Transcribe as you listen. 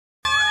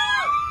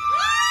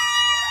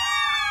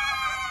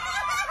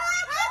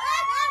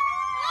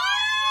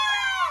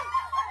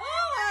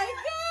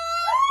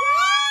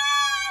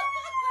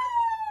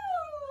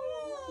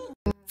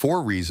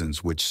4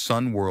 reasons which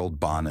Sun World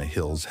Bana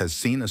Hills has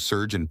seen a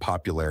surge in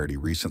popularity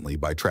recently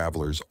by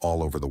travelers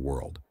all over the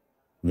world.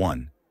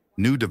 1.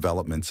 New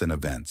developments and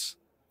events.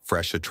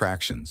 Fresh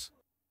attractions.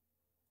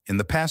 In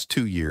the past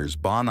 2 years,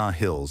 Bana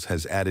Hills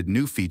has added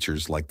new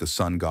features like the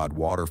Sun God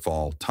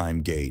Waterfall,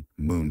 Time Gate,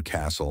 Moon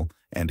Castle,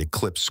 and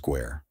Eclipse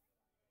Square.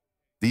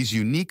 These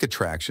unique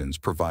attractions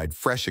provide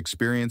fresh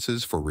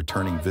experiences for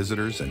returning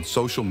visitors and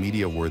social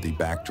media-worthy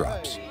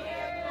backdrops.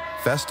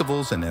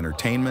 Festivals and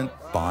entertainment.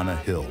 Bana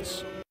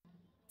Hills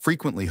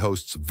frequently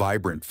hosts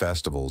vibrant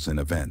festivals and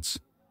events,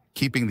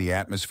 keeping the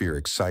atmosphere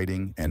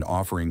exciting and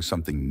offering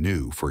something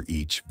new for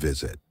each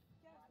visit.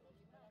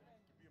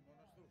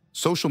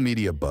 Social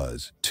media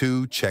buzz.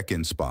 2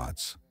 check-in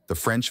spots. The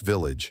French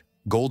Village,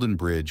 Golden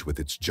Bridge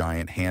with its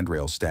giant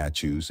handrail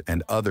statues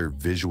and other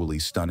visually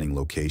stunning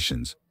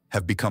locations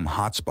have become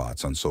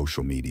hotspots on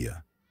social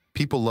media.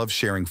 People love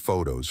sharing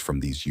photos from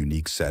these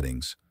unique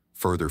settings,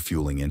 further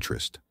fueling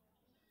interest.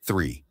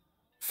 3.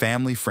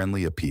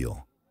 Family-friendly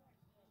appeal.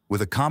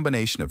 With a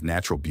combination of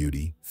natural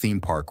beauty, theme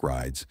park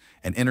rides,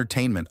 and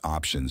entertainment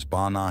options,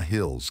 Bana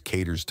Hills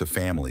caters to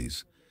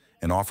families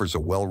and offers a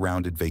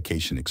well-rounded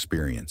vacation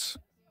experience.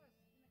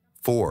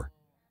 4.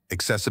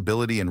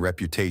 Accessibility and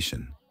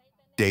reputation.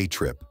 Day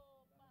trip.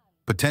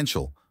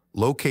 Potential.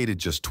 Located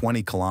just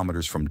 20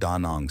 kilometers from Da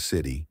Nang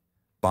City,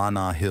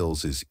 Bana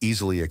Hills is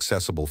easily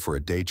accessible for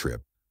a day trip,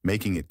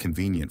 making it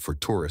convenient for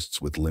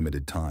tourists with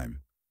limited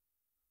time.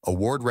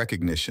 Award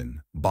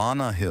recognition.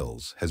 Bana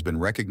Hills has been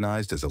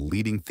recognized as a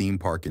leading theme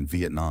park in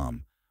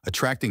Vietnam,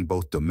 attracting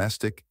both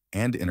domestic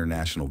and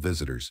international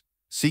visitors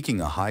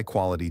seeking a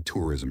high-quality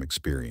tourism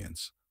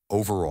experience.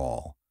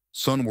 Overall,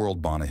 Sun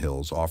World Bana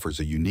Hills offers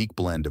a unique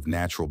blend of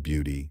natural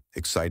beauty,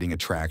 exciting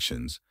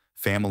attractions,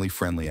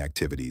 family-friendly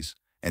activities,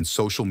 and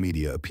social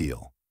media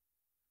appeal.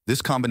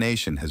 This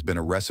combination has been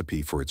a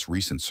recipe for its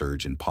recent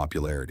surge in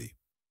popularity.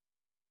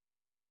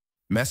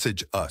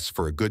 Message us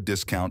for a good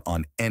discount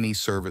on any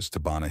service to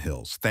Bana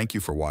Hills. Thank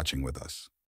you for watching with us.